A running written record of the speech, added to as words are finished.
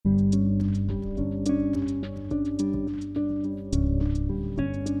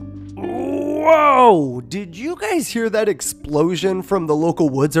Yo, did you guys hear that explosion from the local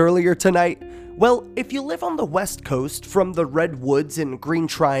woods earlier tonight? Well, if you live on the west coast, from the red woods and green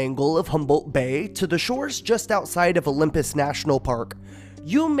triangle of Humboldt Bay to the shores just outside of Olympus National Park,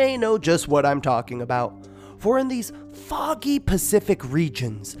 you may know just what I'm talking about. For in these foggy Pacific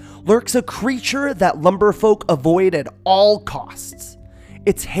regions lurks a creature that lumberfolk avoid at all costs.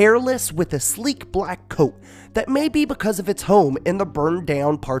 It's hairless with a sleek black coat that may be because of its home in the burned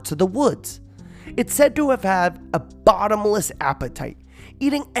down parts of the woods. It's said to have had a bottomless appetite,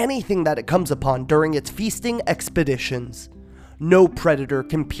 eating anything that it comes upon during its feasting expeditions. No predator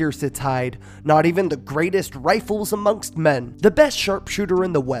can pierce its hide, not even the greatest rifles amongst men. The best sharpshooter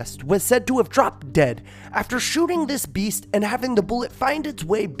in the West was said to have dropped dead after shooting this beast and having the bullet find its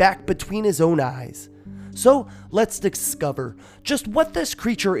way back between his own eyes. So let's discover just what this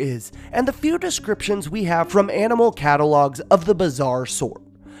creature is and the few descriptions we have from animal catalogs of the bizarre sort.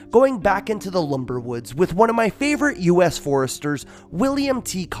 Going back into the lumber woods with one of my favorite US foresters, William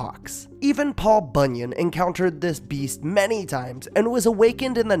T. Cox. Even Paul Bunyan encountered this beast many times and was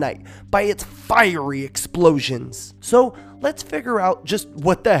awakened in the night by its fiery explosions. So let's figure out just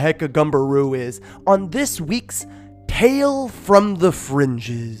what the heck a Gumberoo is on this week's Tale from the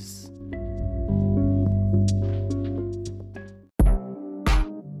Fringes.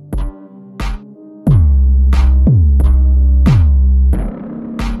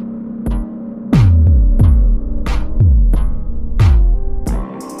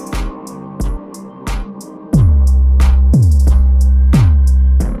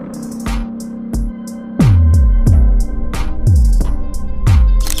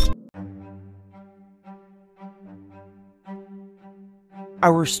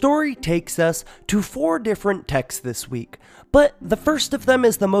 Our story takes us to 4 different texts this week, but the first of them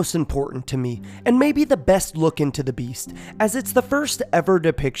is the most important to me, and maybe the best look into the beast, as it's the first ever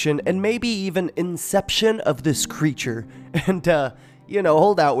depiction and maybe even inception of this creature. And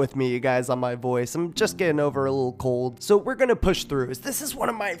hold out with me, you guys, on my voice. I'm just getting over a little cold, so we're gonna push through. This is one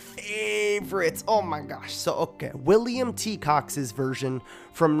of my favorites. Oh my gosh. So, okay, William T. Cox's version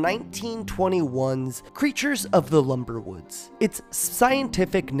from 1921's Creatures of the Lumberwoods. Its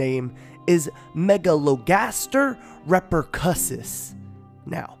scientific name is Megalogaster repercussus.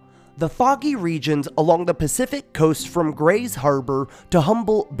 Now, the foggy regions along the Pacific coast from Gray's Harbor to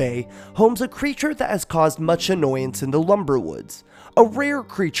Humboldt Bay homes a creature that has caused much annoyance in the lumberwoods. A rare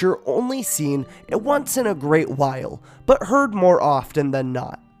creature only seen once in a great while, but heard more often than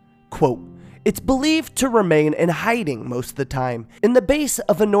not. Quote, "It's believed to remain in hiding most of the time in the base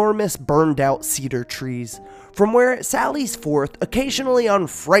of enormous burned out cedar trees, from where it sallies forth occasionally on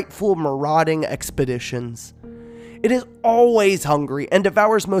frightful marauding expeditions. It is always hungry and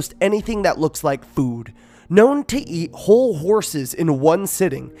devours most anything that looks like food, known to eat whole horses in one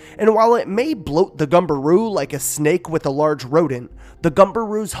sitting, and while it may bloat the Gumberoo like a snake with a large rodent, the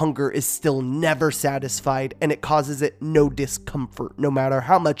Gumberoo's hunger is still never satisfied and it causes it no discomfort no matter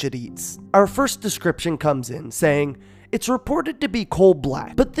how much it eats." Our first description comes in saying, "It's reported to be coal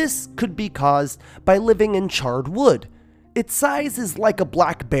black, but this could be caused by living in charred wood. Its size is like a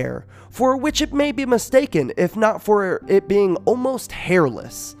black bear, for which it may be mistaken if not for it being almost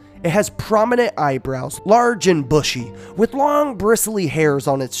hairless. It has prominent eyebrows, large and bushy, with long bristly hairs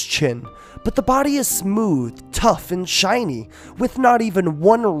on its chin, but the body is smooth, tough, and shiny, with not even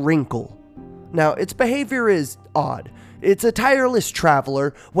one wrinkle. Now, its behavior is odd. It's a tireless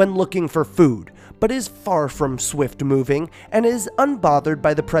traveler when looking for food, but is far from swift moving and is unbothered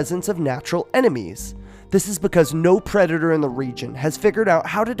by the presence of natural enemies. This is because no predator in the region has figured out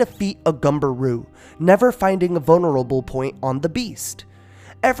how to defeat a Gumberoo, never finding a vulnerable point on the beast.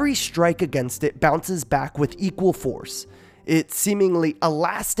 Every strike against it bounces back with equal force. Its seemingly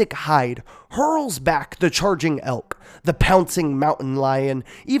elastic hide hurls back the charging elk, the pouncing mountain lion,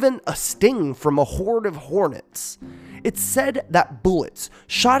 even a sting from a horde of hornets. It's said that bullets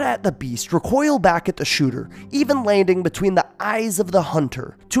shot at the beast recoil back at the shooter, even landing between the eyes of the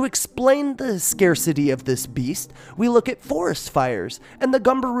hunter. To explain the scarcity of this beast, we look at forest fires and the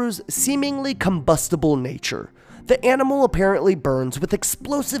Gumberoo's seemingly combustible nature. The animal apparently burns with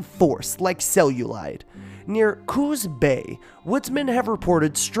explosive force like cellulite. Near Coos Bay, woodsmen have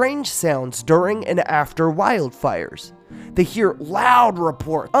reported strange sounds during and after wildfires. They hear loud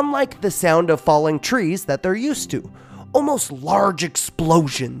reports, unlike the sound of falling trees that they're used to. Almost large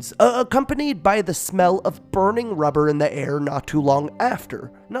explosions, accompanied by the smell of burning rubber in the air not too long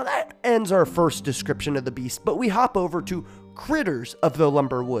after. Now that ends our first description of the beast, but we hop over to Critters of the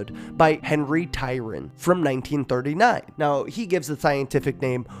Lumberwood by Henry Tyron from 1939. Now, he gives the scientific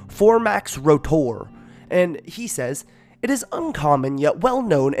name Formax rotor, and he says, It is uncommon yet well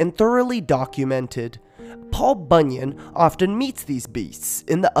known and thoroughly documented. Paul Bunyan often meets these beasts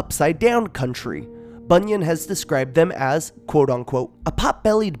in the upside down country. Bunyan has described them as, quote-unquote, a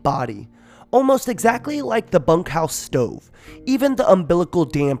pot-bellied body, almost exactly like the bunkhouse stove, even the umbilical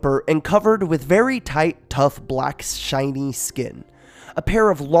damper and covered with very tight, tough, black, shiny skin. A pair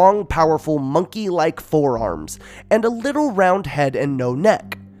of long, powerful, monkey-like forearms, and a little round head and no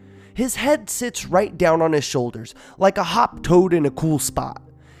neck. His head sits right down on his shoulders, like a hop toad in a cool spot.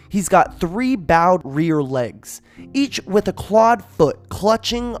 He's got 3 bowed rear legs, each with a clawed foot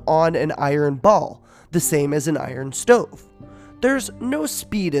clutching on an iron ball, the same as an iron stove. There's no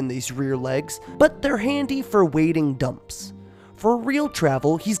speed in these rear legs, but they're handy for wading dumps. For real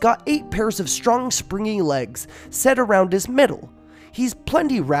travel, he's got 8 pairs of strong, springy legs set around his middle. He's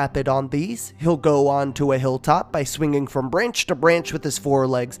plenty rapid on these. He'll go onto a hilltop by swinging from branch to branch with his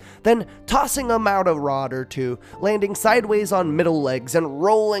forelegs, then tossing them out a rod or two, landing sideways on middle legs and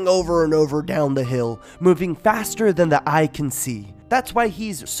rolling over and over down the hill, moving faster than the eye can see. That's why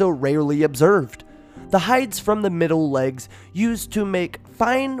he's so rarely observed. The hides from the middle legs used to make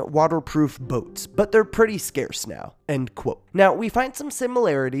fine waterproof boats, but they're pretty scarce now, end quote. Now, we find some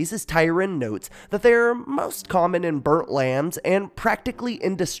similarities as Tyron notes that they are most common in burnt lands and practically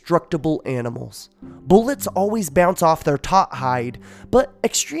indestructible animals. Bullets always bounce off their taut hide, but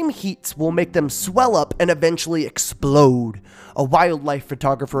extreme heats will make them swell up and eventually explode. A wildlife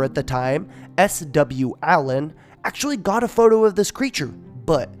photographer at the time, S.W. Allen, actually got a photo of this creature,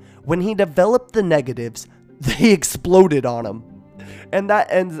 but when he developed the negatives, they exploded on him. And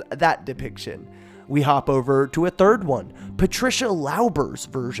that ends that depiction. We hop over to a third one, Patricia Lauber's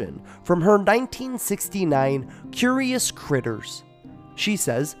version from her 1969 Curious Critters. She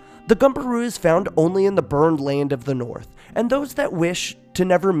says, the Gumberoo is found only in the burned land of the north, and those that wish to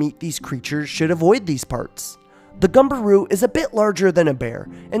never meet these creatures should avoid these parts. The Gumberoo is a bit larger than a bear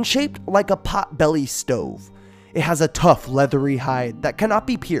and shaped like a pot-belly stove. It has a tough, leathery hide that cannot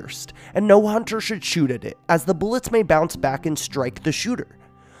be pierced, and no hunter should shoot at it, as the bullets may bounce back and strike the shooter.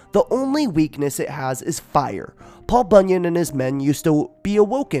 The only weakness it has is fire. Paul Bunyan and his men used to be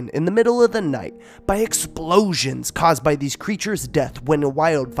awoken in the middle of the night by explosions caused by these creatures' death when a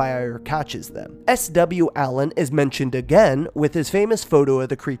wildfire catches them. S.W. Allen is mentioned again with his famous photo of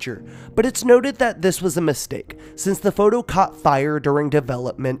the creature, but it's noted that this was a mistake, since the photo caught fire during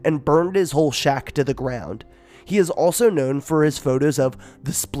development and burned his whole shack to the ground. He is also known for his photos of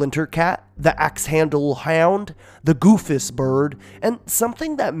the splinter cat, the axe-handle hound, the goofus bird, and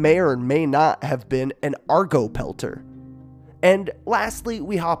something that may or may not have been an Argo pelter. And lastly,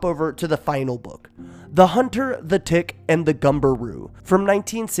 we hop over to the final book, The Hunter, the Tick, and the Gumberoo, from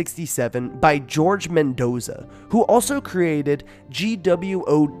 1967 by George Mendoza, who also created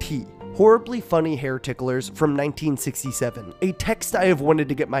GWOT, Horribly Funny Hair Ticklers, from 1967, a text I have wanted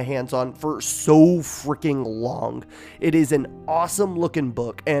to get my hands on for so freaking long. It is an awesome looking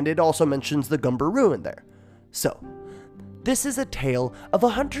book, and it also mentions the Gumberoo in there. So, this is a tale of a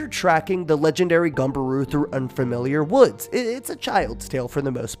hunter tracking the legendary Gumberoo through unfamiliar woods. It's a child's tale for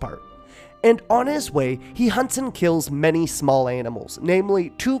the most part. And on his way, he hunts and kills many small animals,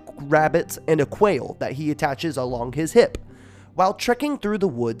 namely 2 rabbits and a quail that he attaches along his hip. While trekking through the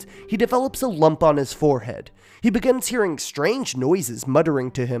woods, he develops a lump on his forehead. He begins hearing strange noises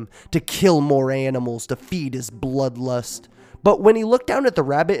muttering to him to kill more animals to feed his bloodlust. But when he looked down at the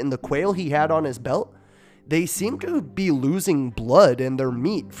rabbit and the quail he had on his belt, they seem to be losing blood and their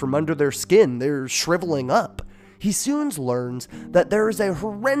meat from under their skin. They're shriveling up. He soon learns that there is a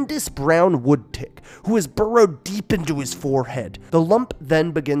horrendous brown wood tick who has burrowed deep into his forehead. The lump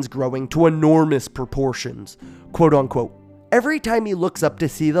then begins growing to enormous proportions, quote unquote. Every time he looks up to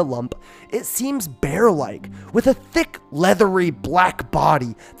see the lump, it seems bear-like, with a thick, leathery black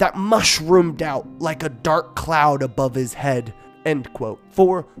body that mushroomed out like a dark cloud above his head, end quote.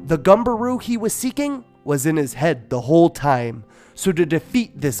 For the Gumberoo he was seeking was in his head the whole time. So to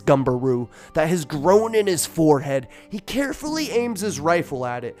defeat this Gumberoo that has grown in his forehead, he carefully aims his rifle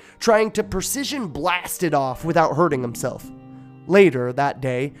at it, trying to precision blast it off without hurting himself. Later that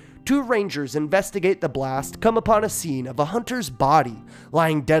day, 2 rangers investigate the blast, come upon a scene of a hunter's body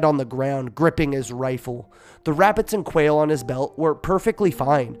lying dead on the ground, gripping his rifle. The rabbits and quail on his belt were perfectly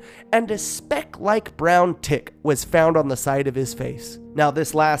fine, and a speck-like brown tick was found on the side of his face. Now,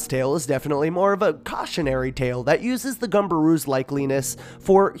 this last tale is definitely more of a cautionary tale that uses the Gumberoo's likeliness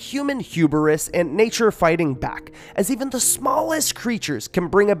for human hubris and nature fighting back, as even the smallest creatures can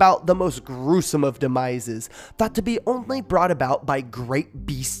bring about the most gruesome of demises, thought to be only brought about by great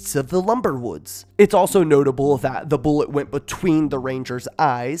beasts of the lumberwoods. It's also notable that the bullet went between the ranger's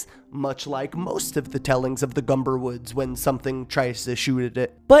eyes, much like most of the tellings of of the Gumber Woods when something tries to shoot at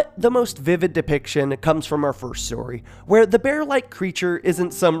it. But the most vivid depiction comes from our first story, where the bear-like creature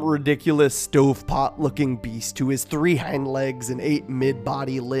isn't some ridiculous stovepot-looking beast who has 3 hind legs and 8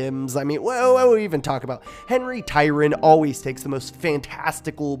 mid-body limbs. I mean, what do we even talk about? Henry Tyron always takes the most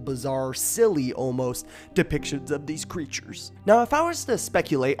fantastical, bizarre, silly almost depictions of these creatures. Now, if I was to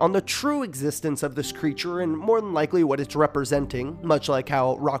speculate on the true existence of this creature and more than likely what it's representing, much like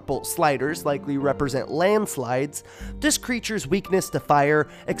how rock bolt sliders likely represent landslides, this creature's weakness to fire,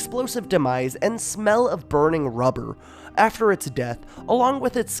 explosive demise, and smell of burning rubber after its death, along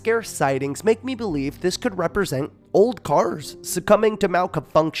with its scarce sightings, make me believe this could represent old cars succumbing to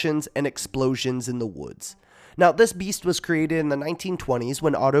malfunctions and explosions in the woods. Now, this beast was created in the 1920s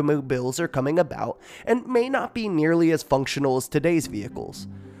when automobiles are coming about and may not be nearly as functional as today's vehicles.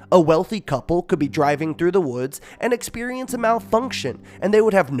 A wealthy couple could be driving through the woods and experience a malfunction, and they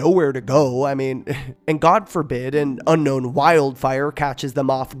would have nowhere to go. I mean, and God forbid an unknown wildfire catches them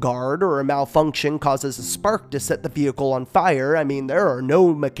off guard, or a malfunction causes a spark to set the vehicle on fire. I mean, there are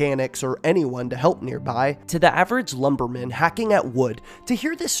no mechanics or anyone to help nearby. To the average lumberman hacking at wood, to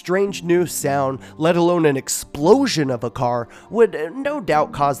hear this strange new sound, let alone an explosion of a car, would no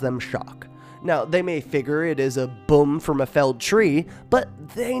doubt cause them shock. Now, they may figure it is a boom from a felled tree, but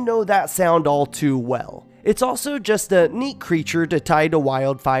they know that sound all too well. It's also just a neat creature to tie to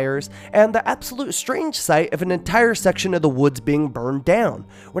wildfires, and the absolute strange sight of an entire section of the woods being burned down.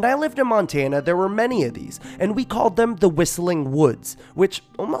 When I lived in Montana, there were many of these, and we called them the Whistling Woods, which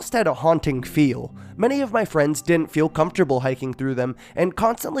almost had a haunting feel. Many of my friends didn't feel comfortable hiking through them, and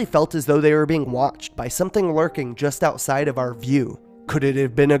constantly felt as though they were being watched by something lurking just outside of our view. Could it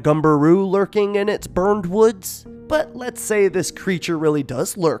have been a Gumberoo lurking in its burned woods? But let's say this creature really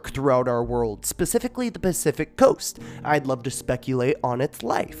does lurk throughout our world, specifically the Pacific coast. I'd love to speculate on its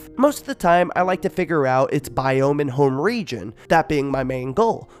life. Most of the time, I like to figure out its biome and home region, that being my main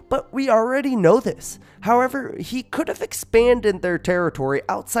goal, but we already know this. However, he could have expanded their territory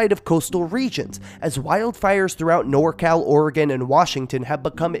outside of coastal regions, as wildfires throughout NorCal, Oregon, and Washington have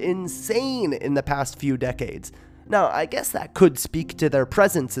become insane in the past few decades. Now, I guess that could speak to their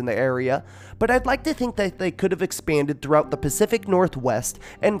presence in the area, but I'd like to think that they could have expanded throughout the Pacific Northwest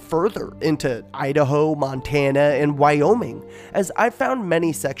and further into Idaho, Montana, and Wyoming, as I've found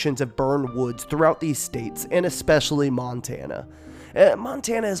many sections of burned woods throughout these states, and especially Montana.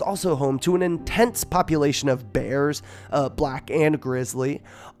 Montana is also home to an intense population of bears, black and grizzly.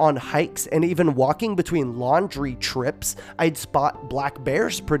 On hikes and even walking between laundry trips, I'd spot black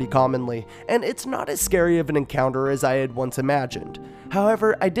bears pretty commonly, and it's not as scary of an encounter as I had once imagined.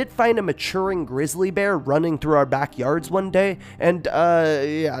 However, I did find a maturing grizzly bear running through our backyards one day, and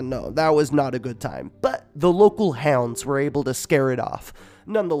yeah, no, that was not a good time. But the local hounds were able to scare it off.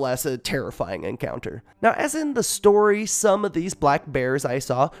 Nonetheless, a terrifying encounter. Now, as in the story, some of these black bears I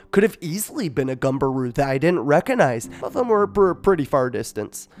saw could have easily been a Gumberoo that I didn't recognize. Some of them were a pretty far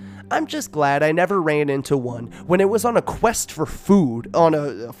distance. I'm just glad I never ran into one when it was on a quest for food, on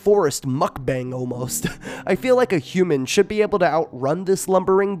a forest mukbang almost. I feel like a human should be able to outrun this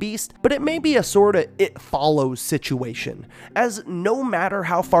lumbering beast, but it may be a sort of it follows situation, as no matter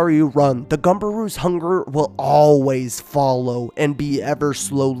how far you run, the Gumberoo's hunger will always follow and be ever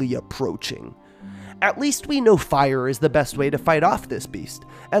slowly approaching. At least we know fire is the best way to fight off this beast,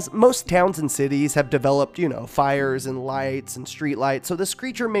 as most towns and cities have developed, fires and lights and street lights, so this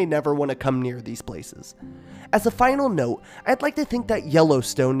creature may never want to come near these places. As a final note, I'd like to think that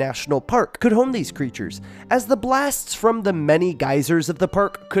Yellowstone National Park could home these creatures, as the blasts from the many geysers of the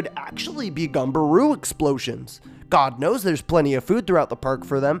park could actually be Gumberoo explosions. God knows there's plenty of food throughout the park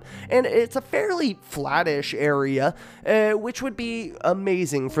for them, and it's a fairly flattish area, which would be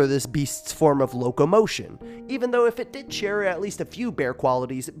amazing for this beast's form of locomotion. Even though if it did share at least a few bear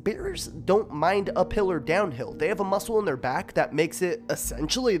qualities, bears don't mind uphill or downhill. They have a muscle in their back that makes it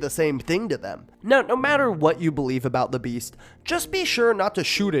essentially the same thing to them. Now, no matter what you believe about the beast, just be sure not to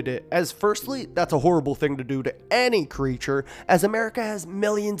shoot at it, as firstly, that's a horrible thing to do to any creature, as America has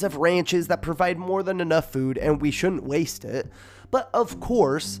millions of ranches that provide more than enough food, and we shouldn't waste it. But of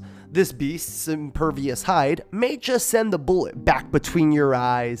course, this beast's impervious hide may just send the bullet back between your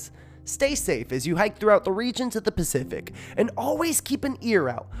eyes. Stay safe as you hike throughout the regions of the Pacific, and always keep an ear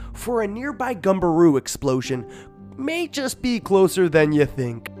out for a nearby Gumberoo explosion. May just be closer than you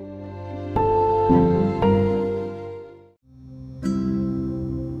think.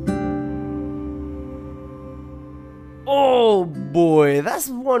 Oh boy, that's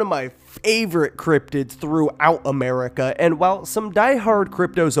one of my favorite cryptids throughout America, and while some die-hard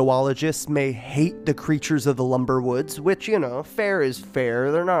cryptozoologists may hate the creatures of the Lumberwoods, which, fair is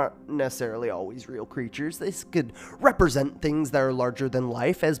fair, they're not necessarily always real creatures, they could represent things that are larger than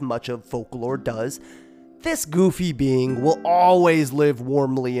life, as much of folklore does, this goofy being will always live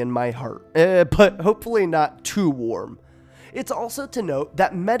warmly in my heart, but hopefully not too warm. It's also to note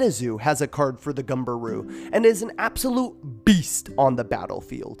that MetaZoo has a card for the Gumberoo and is an absolute beast on the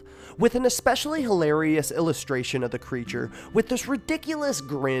battlefield, with an especially hilarious illustration of the creature with this ridiculous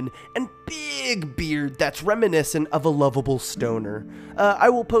grin and big beard that's reminiscent of a lovable stoner. I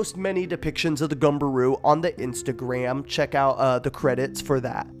will post many depictions of the Gumberoo on the Instagram, check out the credits for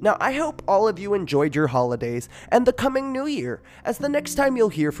that. Now I hope all of you enjoyed your holidays and the coming new year, as the next time you'll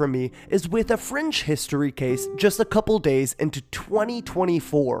hear from me is with a Fringe history case just a couple days into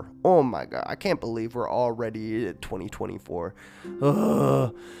 2024. Oh my god, I can't believe we're already at 2024.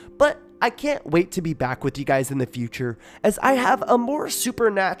 But I can't wait to be back with you guys in the future, as I have a more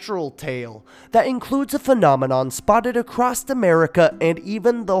supernatural tale that includes a phenomenon spotted across America and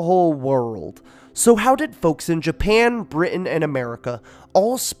even the whole world. So how did folks in Japan, Britain, and America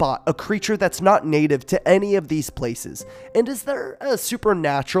all spot a creature that's not native to any of these places? And is there a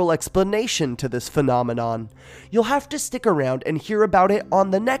supernatural explanation to this phenomenon? You'll have to stick around and hear about it on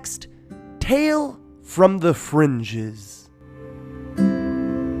the next Tale from the Fringes.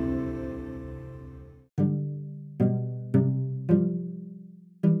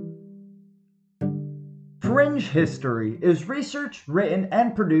 Fringe History is researched, written,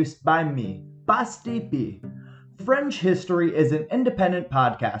 and produced by me, Basti B. Fringe History is an independent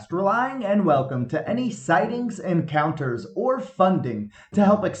podcast relying and welcome to any sightings, encounters, or funding to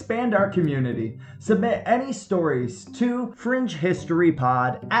help expand our community. Submit any stories to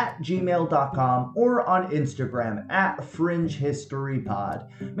fringehistorypod@gmail.com or on Instagram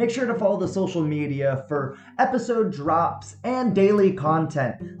 @fringehistorypod. Make sure to follow the social media for episode drops and daily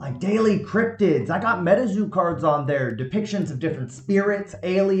content, like daily cryptids. I got MetaZoo cards on there, depictions of different spirits,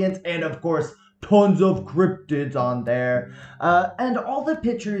 aliens, and of course, tons of cryptids on there, and all the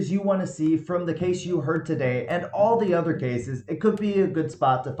pictures you want to see from the case you heard today and all the other cases. It could be a good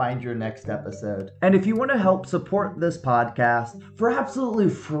spot to find your next episode. And if you want to help support this podcast for absolutely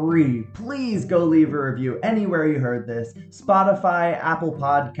free, please go leave a review anywhere you heard this: Spotify, Apple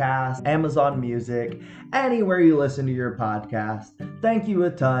Podcasts, Amazon Music, anywhere you listen to your podcast. Thank you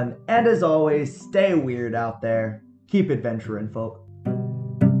a ton, and as always, stay weird out there. Keep adventuring, folk.